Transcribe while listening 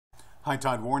Hi,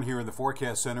 Todd Warren here in the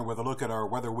Forecast Center with a look at our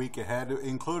weather week ahead,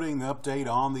 including the update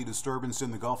on the disturbance in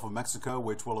the Gulf of Mexico,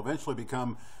 which will eventually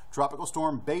become Tropical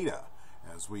Storm Beta,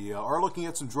 as we are looking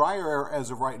at some drier air as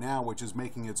of right now, which is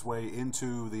making its way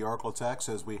into the ArkLaTex,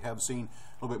 as we have seen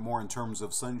a little bit more in terms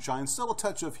of sunshine. Still a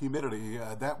touch of humidity.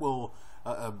 That will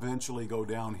eventually go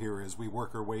down here as we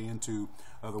work our way into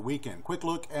the weekend. Quick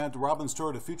look at Robin's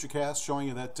Story to Futurecast, showing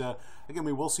you that, again,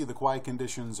 we will see the quiet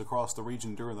conditions across the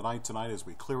region during the night tonight as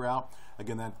we clear out.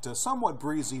 Again, that somewhat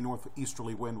breezy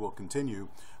northeasterly wind will continue.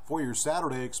 For your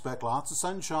Saturday, expect lots of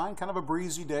sunshine, kind of a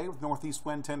breezy day with northeast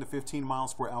wind 10 to 15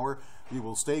 miles per hour. We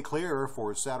will stay clear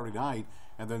for Saturday night.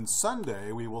 And then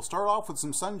Sunday, we will start off with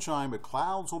some sunshine, but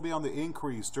clouds will be on the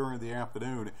increase during the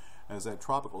afternoon as that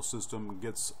tropical system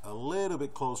gets a little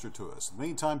bit closer to us. In the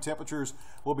meantime, temperatures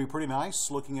will be pretty nice.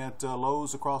 Looking at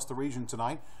lows across the region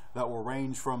tonight, that will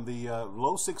range from the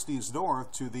low 60s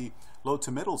north to the low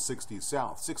to middle 60s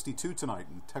south. 62 tonight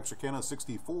in Texarkana,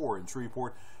 64 in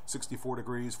Shreveport, 64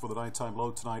 degrees for the nighttime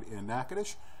low tonight in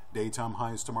Natchitoches. Daytime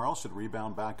highs tomorrow should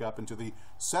rebound back up into the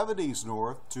 70s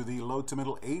north to the low to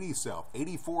middle 80s south.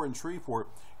 84 in Shreveport,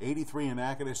 83 in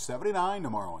Natchitoches, 79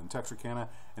 tomorrow in Texarkana,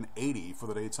 and 80 for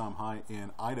the daytime high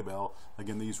in Idabel.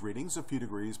 Again, these readings a few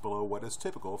degrees below what is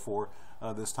typical for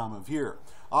this time of year.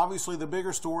 Obviously, the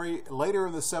bigger story later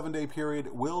in the 7-day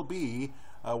period will be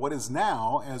what is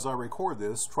now, as I record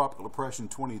this, Tropical Depression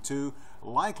 22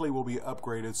 likely will be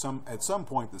upgraded at some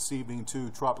point this evening to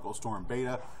Tropical Storm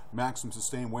Beta. Maximum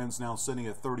sustained winds now sitting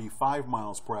at 35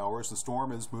 miles per hour as the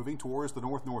storm is moving towards the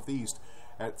north-northeast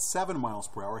at 7 miles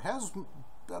per hour. It has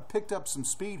picked up some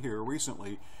speed here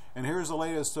recently, and here's the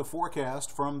latest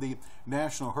forecast from the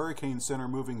National Hurricane Center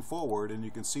moving forward, and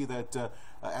you can see that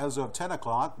as of 10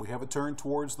 o'clock we have a turn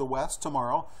towards the west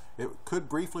tomorrow. It could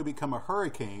briefly become a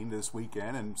hurricane this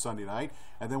weekend and Sunday night,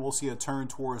 and then we'll see a turn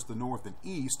towards the north and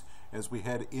east as we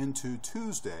head into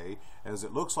Tuesday, as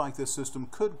it looks like this system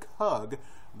could hug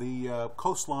the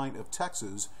coastline of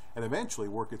Texas and eventually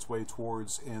work its way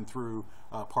towards and through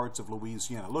parts of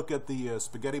Louisiana. Look at the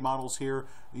spaghetti models here.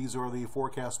 These are the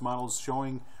forecast models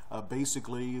showing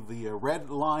basically the red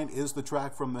line is the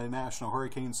track from the National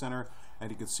Hurricane Center,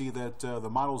 and you can see that the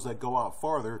models that go out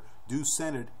farther do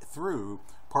send it through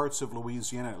parts of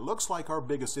Louisiana. It looks like our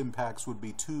biggest impacts would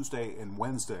be Tuesday and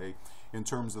Wednesday in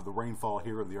terms of the rainfall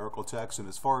here in the ArkLaTex. And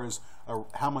as far as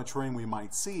how much rain we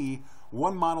might see,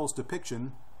 one model's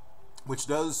depiction, which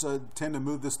does tend to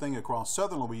move this thing across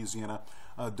southern Louisiana,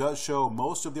 does show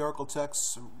most of the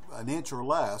ArkLaTex an inch or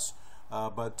less,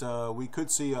 but we could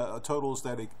see totals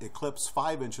that eclipse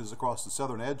 5 inches across the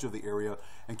southern edge of the area.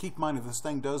 And keep in mind, if this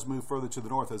thing does move further to the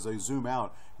north, as I zoom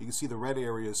out, you can see the red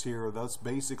areas here. That's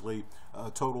basically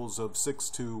totals of 6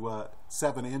 to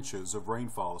 7 inches of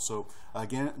rainfall. So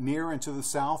again, near and to the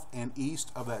south and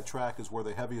east of that track is where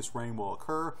the heaviest rain will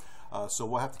occur. So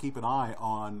we'll have to keep an eye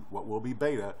on what will be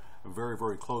Beta very,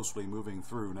 very closely moving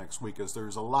through next week, as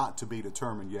there's a lot to be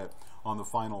determined yet on the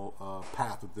final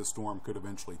path that this storm could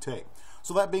eventually take.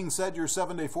 So that being said, your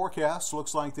 7-day forecast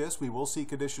looks like this. We will see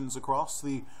conditions across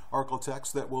the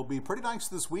ArkLaTex that will be pretty nice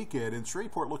this weekend. In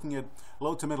Shreveport, looking at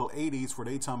low to middle 80s for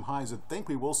daytime highs. I think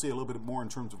we will see a little bit more in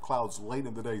terms of clouds late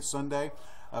in the day Sunday.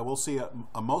 We'll see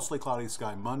a mostly cloudy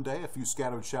sky Monday, a few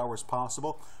scattered showers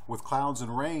possible. With clouds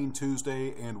and rain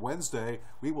Tuesday and Wednesday,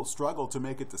 we will struggle to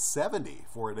make it to 70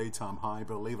 for a daytime high,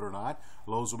 believe it or not.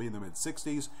 Lows will be in the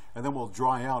mid-60s, and then we'll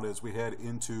dry out as we head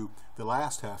into the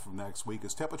last half of next week,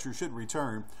 as temperatures should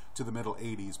return to the middle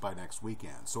 80s by next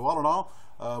weekend. So all in all,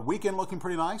 weekend looking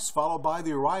pretty nice, followed by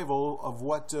the arrival of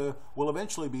what will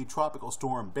eventually be Tropical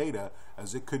Storm Beta,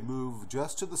 as it could move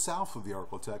just to the south of the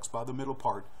ArkLaTex by the middle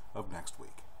part of next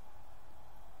week.